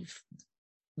perceive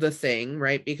the thing,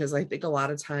 right? Because I think a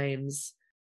lot of times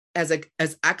as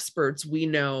experts, we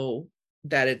know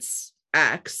that it's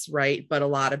X, right? But a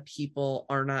lot of people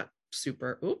are not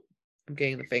super, I'm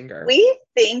getting the finger. We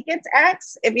think it's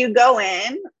X. If you go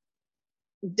in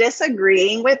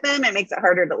disagreeing with them, it makes it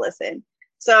harder to listen.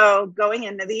 So going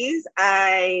into these,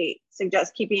 I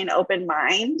suggest keeping an open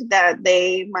mind that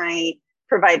they might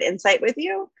provide insight with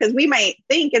you, because we might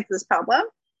think it's this problem.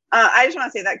 I just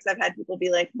want to say that because I've had people be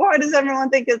like, why does everyone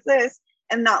think it's this,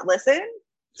 and not listen.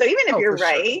 So even if you're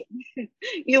right,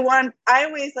 sure. I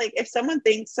always like, if someone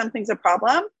thinks something's a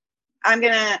problem, I'm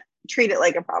going to treat it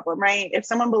like a problem, right? If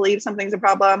someone believes something's a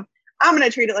problem, I'm going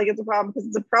to treat it like it's a problem, because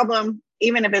it's a problem,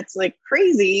 even if it's like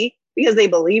crazy, because they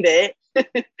believe it.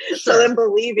 Sure. So then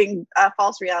believing a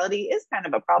false reality is kind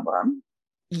of a problem.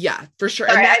 Yeah, for sure.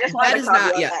 Sorry, And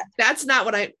that's not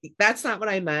what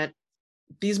I meant.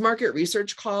 These market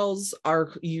research calls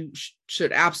you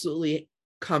should absolutely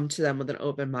come to them with an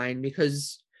open mind,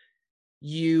 because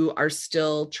you are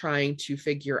still trying to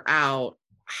figure out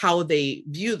how they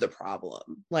view the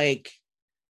problem. Like,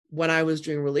 when I was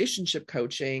doing relationship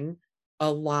coaching,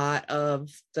 a lot of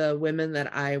the women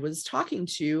that I was talking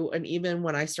to, and even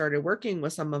when I started working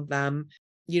with some of them,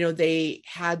 they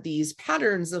had these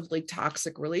patterns of like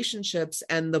toxic relationships.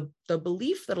 And the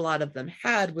belief that a lot of them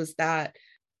had was that,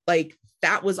 like,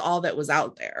 that was all that was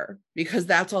out there, because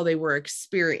that's all they were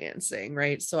experiencing,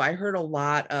 right? So I heard a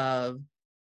lot of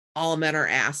all men are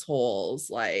assholes,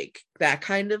 like that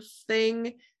kind of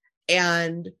thing.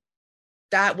 And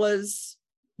that was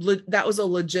a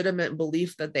legitimate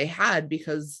belief that they had,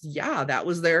 because that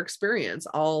was their experience.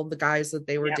 All the guys that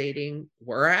they were dating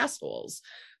were assholes.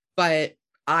 But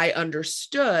I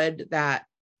understood that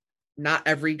not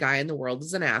every guy in the world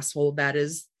is an asshole. That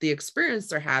is the experience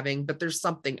they're having, but there's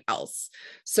something else.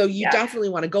 So you definitely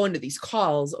want to go into these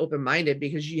calls open-minded,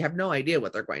 because you have no idea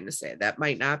what they're going to say. That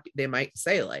might not be, they might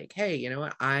say like, hey, you know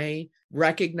what? I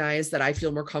recognize that I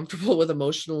feel more comfortable with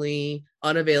emotionally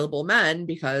unavailable men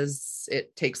because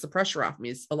it takes the pressure off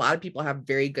me. A lot of people have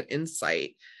very good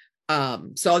insight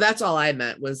So that's all I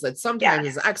meant, was that sometimes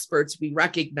as experts, we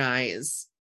recognize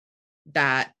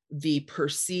that the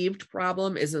perceived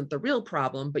problem isn't the real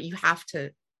problem, but you have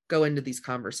to go into these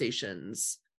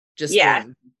conversations just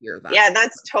wanting to hear that. Yeah,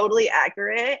 that's totally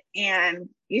accurate. And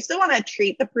you still want to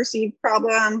treat the perceived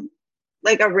problem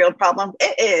like a real problem.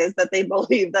 It is that they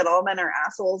believe that all men are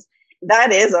assholes.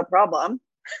 That is a problem.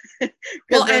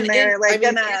 Well, and they're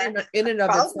in and of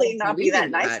probably itself, not be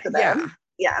that nice to them.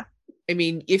 Yeah. I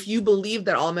mean, if you believe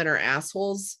that all men are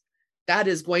assholes, that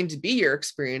is going to be your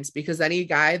experience, because any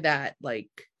guy that like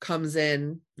comes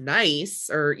in nice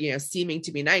or, you know, seeming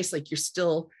to be nice, like, you're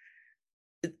still,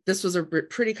 this was a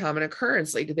pretty common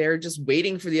occurrence. Like, they're just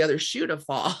waiting for the other shoe to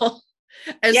fall.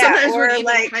 And sometimes we're even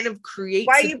like, kind of create,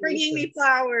 why are you bringing me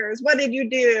flowers? What did you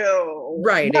do?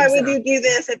 Right. Why would you do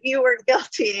this if you weren't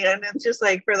guilty? And it's just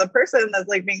like, for the person that's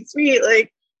like being sweet,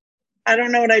 like, I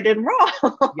don't know what I did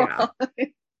wrong.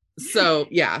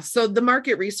 Yeah. So the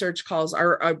market research calls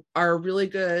are a really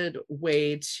good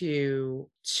way to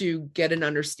get an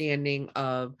understanding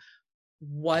of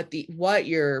what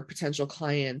your potential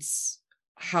clients,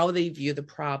 how they view the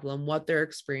problem, what their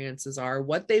experiences are,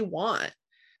 what they want.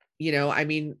 You know, I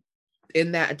mean,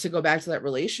 in that, to go back to that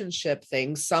relationship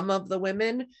thing, some of the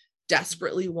women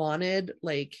desperately wanted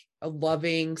like a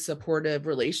loving, supportive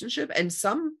relationship, and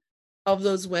some of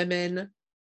those women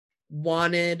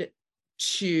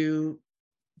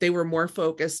they were more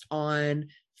focused on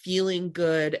feeling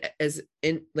good as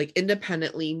in like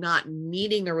independently, not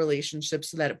needing a relationship,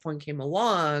 so that if one came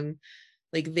along,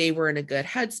 like, they were in a good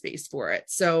headspace for it.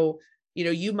 So, you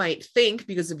know, you might think,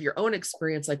 because of your own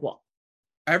experience, like, well,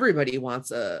 everybody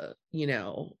wants a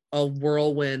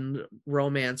whirlwind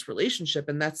romance relationship,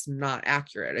 and that's not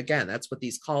accurate. Again, that's what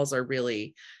these calls are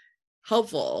really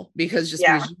helpful, because just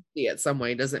because you see it some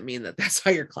way doesn't mean that that's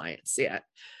how your clients see it.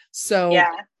 So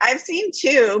I've seen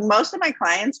too, most of my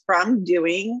clients from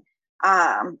doing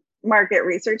market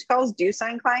research calls do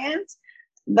sign clients,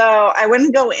 though I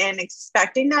wouldn't go in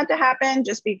expecting that to happen,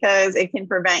 just because it can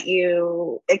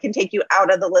take you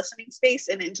out of the listening space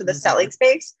and into the selling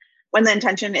space, when the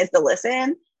intention is to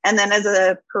listen. And then as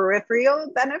a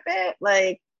peripheral benefit,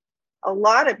 like, a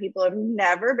lot of people have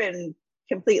never been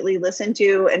completely listened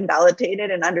to and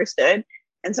validated and understood.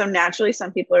 And so naturally,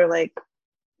 some people are like,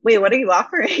 wait, what are you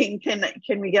offering?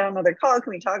 Can we get another call?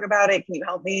 Can we talk about it? Can you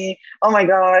help me? Oh my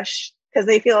gosh. Because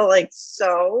they feel like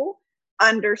so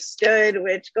understood,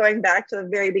 which, going back to the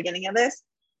very beginning of this,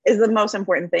 is the most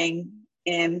important thing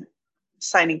in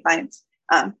signing clients.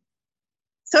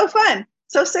 So fun.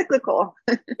 So cyclical.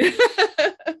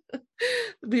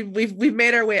 we've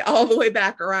made our way all the way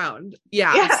back around.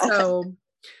 So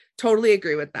totally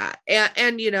agree with that.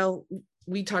 And you know,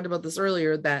 we talked about this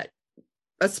earlier, that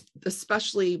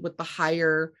especially with the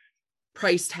higher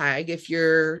price tag, if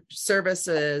your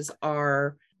services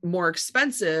are more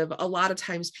expensive, a lot of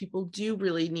times people do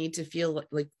really need to feel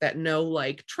like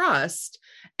that trust.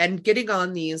 And getting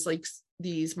on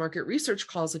these market research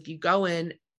calls, if you go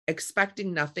in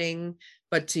expecting nothing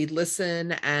but to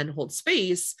listen and hold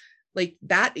space, like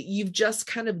that, you've just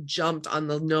kind of jumped on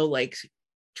the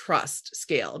trust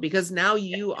scale, because now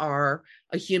you are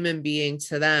a human being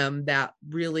to them that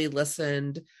really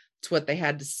listened to what they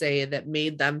had to say, that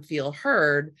made them feel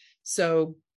heard.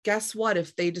 So guess what?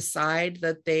 If they decide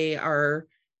that they are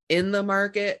in the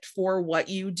market for what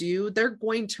you do, they're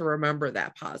going to remember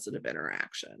that positive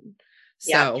interaction.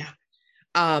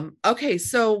 Okay,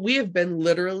 so we have been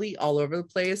literally all over the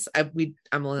place.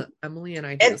 Emily and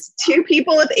I, it's two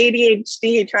people with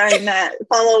ADHD trying to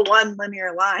follow one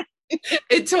linear line.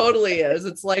 It totally is.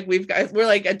 It's like we're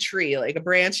like a tree, like a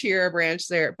branch here, a branch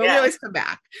there, but we always come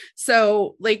back.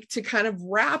 So, like, to kind of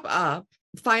wrap up,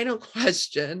 final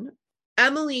question.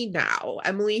 Emily,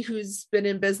 who's been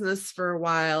in business for a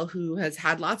while, who has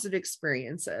had lots of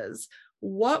experiences,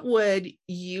 what would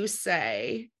you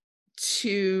say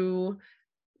to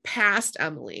past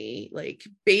Emily, like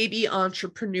baby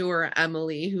entrepreneur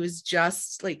Emily, who's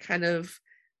just like kind of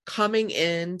coming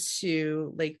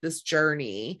into like this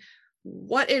journey?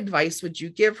 What advice would you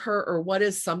give her, or what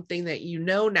is something that you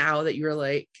know now that you're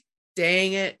like,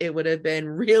 dang it would have been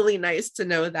really nice to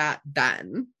know that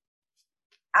then?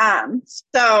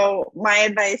 So my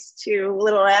advice to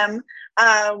little M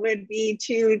would be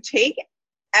to take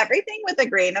everything with a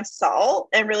grain of salt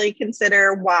and really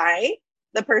consider why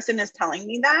the person is telling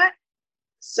me that,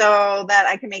 so that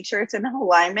I can make sure it's in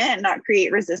alignment and not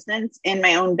create resistance in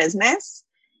my own business.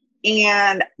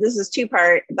 And this is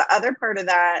two-part. The other part of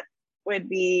that would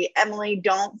be, Emily,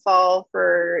 don't fall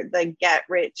for the get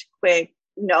rich quick,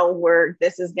 no work,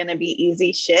 this is going to be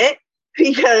easy shit,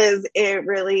 because it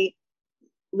really,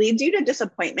 leads you to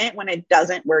disappointment when it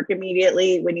doesn't work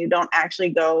immediately, when you don't actually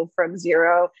go from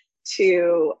 0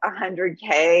 to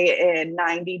 100K in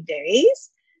 90 days,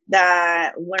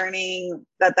 that learning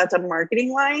that that's a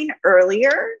marketing line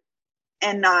earlier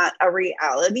and not a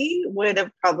reality would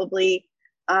have probably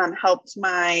helped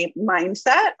my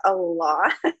mindset a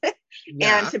lot.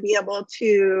 And to be able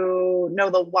to know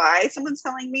the why someone's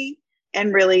telling me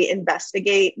and really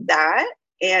investigate that.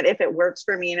 And if it works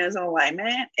for me and is in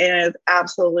alignment, it is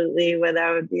absolutely what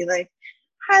I would be like,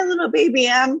 hi, little baby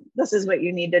M, this is what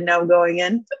you need to know going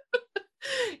in.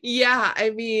 Yeah.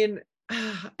 I mean,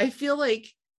 I feel like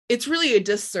it's really a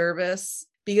disservice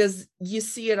because you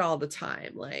see it all the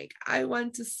time. Like, I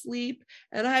went to sleep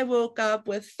and I woke up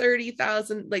with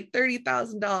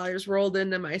 $30,000 rolled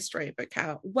into my Stripe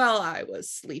account while I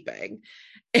was sleeping.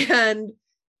 And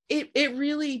it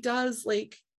really does,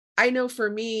 like, I know for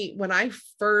me, when I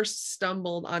first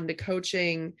stumbled onto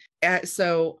coaching, I'm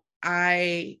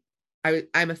a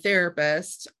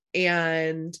therapist,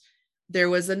 and there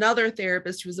was another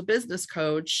therapist who was a business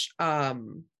coach,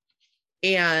 and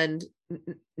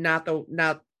not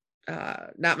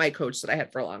my coach that I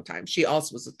had for a long time. She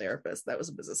also was a therapist that was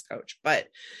a business coach, but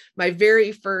my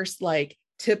very first like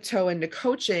tiptoe into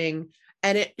coaching,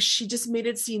 and she just made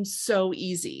it seem so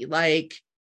easy. Like,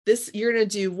 this, you're going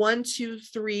to do 1, 2,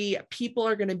 3, people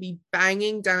are going to be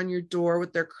banging down your door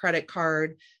with their credit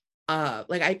card.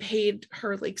 Like, I paid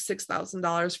her like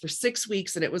 $6,000 for 6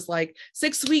 weeks, and it was like,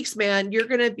 6 weeks, man, you're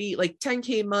going to be like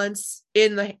 10K months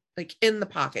in the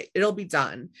pocket. It'll be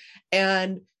done.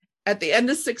 And at the end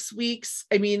of 6 weeks,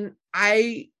 I mean,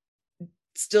 I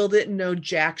still didn't know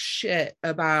jack shit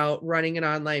about running an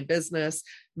online business.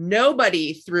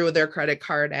 Nobody threw their credit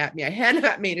card at me. I had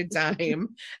not made a dime.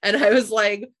 And I was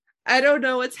like, I don't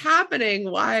know what's happening.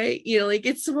 Why, like,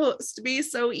 it's supposed to be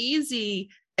so easy.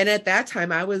 And at that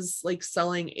time I was like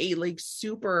selling a like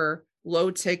super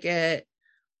low ticket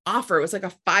offer. It was like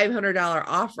a $500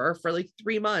 offer for like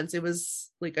 3 months. It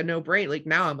was like a no-brainer. Like,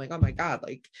 now I'm like, oh my God,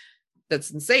 like,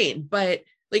 that's insane. But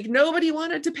like, nobody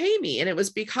wanted to pay me. And it was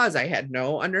because I had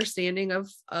no understanding of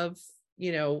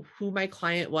who my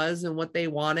client was and what they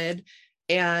wanted.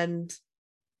 And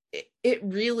it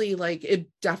really, like, it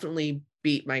definitely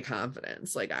beat my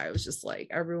confidence. Like, I was just like,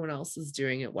 everyone else is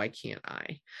doing it, why can't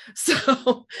I?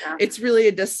 So it's really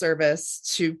a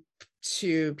disservice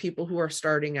to people who are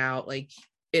starting out. Like,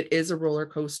 it is a roller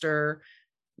coaster.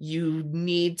 You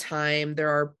need time. There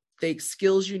are the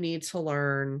skills you need to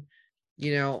learn.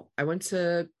 I went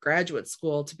to graduate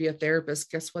school to be a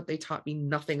therapist. Guess what? They taught me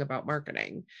nothing about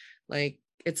marketing. Like,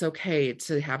 it's okay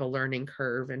to have a learning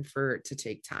curve and for it to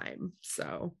take time.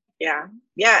 So yeah.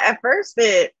 At first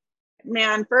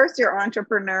first your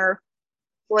entrepreneur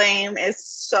flame is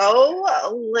so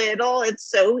little. It's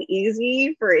so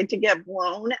easy for it to get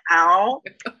blown out.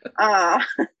 And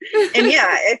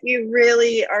if you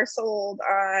really are sold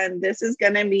on this is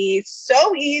going to be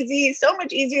so easy, so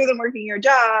much easier than working your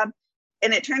job,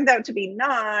 and it turns out to be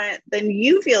not, then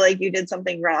you feel like you did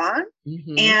something wrong.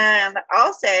 Mm-hmm. And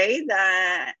I'll say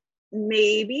that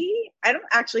maybe, I don't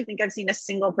actually think I've seen a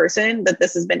single person that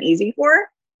this has been easy for,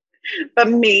 but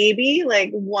maybe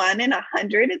like 1 in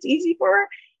 100 it's easy for.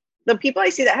 The people I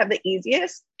see that have the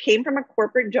easiest came from a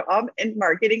corporate job in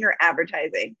marketing or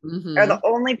advertising. Mm-hmm. Are the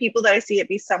only people that I see it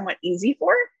be somewhat easy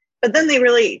for, but then they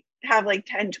really have like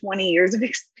 10, 20 years of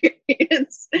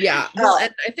experience. Yeah. Well,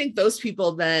 and I think those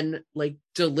people then, like,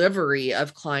 delivery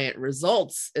of client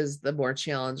results is the more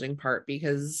challenging part,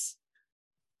 because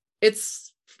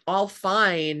it's all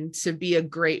fine to be a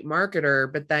great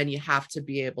marketer, but then you have to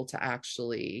be able to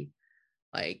actually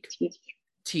like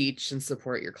teach and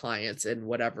support your clients in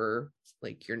whatever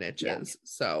like your niche is.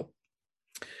 So,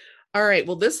 all right.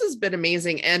 Well, this has been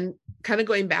amazing. And kind of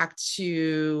going back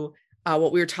to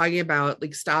what we were talking about,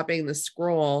 like stopping the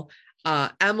scroll,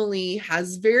 Emily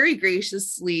has very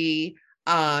graciously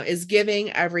is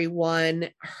giving everyone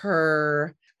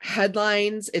her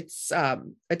headlines. It's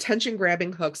attention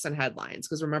grabbing hooks and headlines.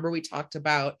 Because remember, we talked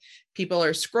about people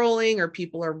are scrolling or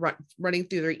people are running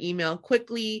through their email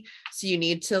quickly. So you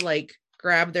need to like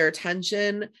grab their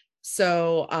attention.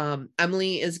 So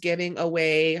Emily is giving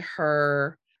away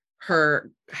her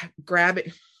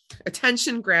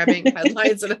attention grabbing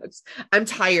headlines and hooks. I'm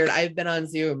tired. I've been on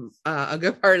Zoom a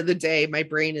good part of the day. My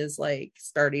brain is like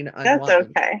starting to unwind. That's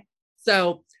okay.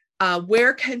 So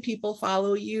where can people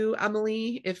follow you,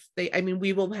 Emily?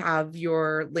 We will have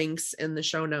your links in the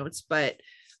show notes, but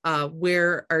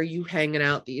where are you hanging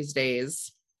out these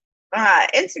days?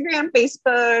 Instagram,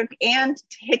 Facebook, and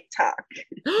TikTok.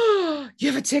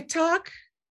 You have a TikTok?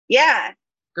 Yeah.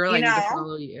 Girl, I need to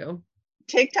follow you.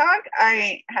 TikTok,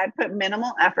 I had put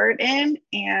minimal effort in,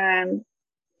 and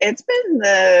it's been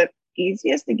the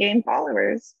easiest to gain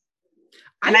followers.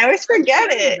 And I always forget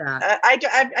it.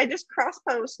 I just cross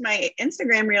post my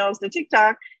Instagram reels to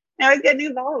TikTok, and I always get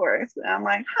new followers. And I'm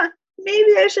like,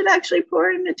 maybe I should actually pour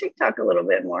into TikTok a little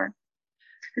bit more.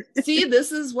 See,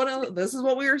 this is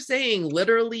what we were saying.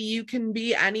 Literally, you can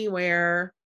be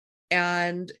anywhere,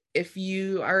 and if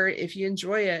you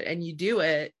enjoy it and you do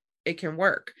it, it can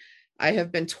work. I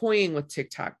have been toying with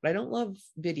TikTok, but I don't love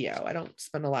video. I don't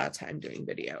spend a lot of time doing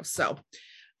video. So,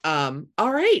 all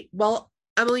right. Well,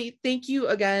 Emily, thank you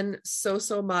again so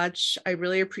much. I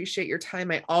really appreciate your time.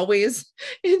 I always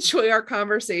enjoy our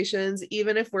conversations,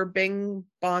 even if we're bing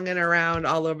bonging around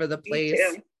all over the place.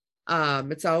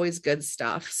 It's always good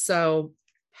stuff. So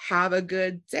have a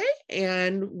good day,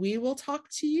 and we will talk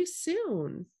to you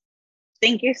soon.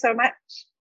 Thank you so much.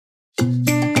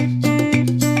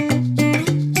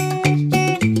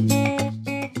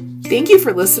 Thank you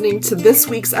for listening to this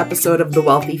week's episode of The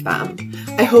Wealthy Femme.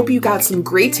 I hope you got some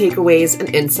great takeaways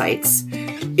and insights.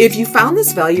 If you found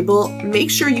this valuable,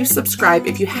 make sure you subscribe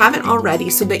if you haven't already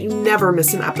so that you never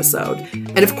miss an episode.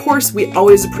 And of course, we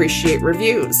always appreciate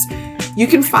reviews. You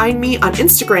can find me on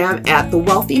Instagram at The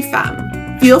Wealthy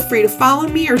Femme. Feel free to follow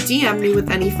me or DM me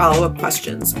with any follow-up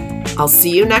questions. I'll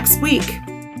see you next week.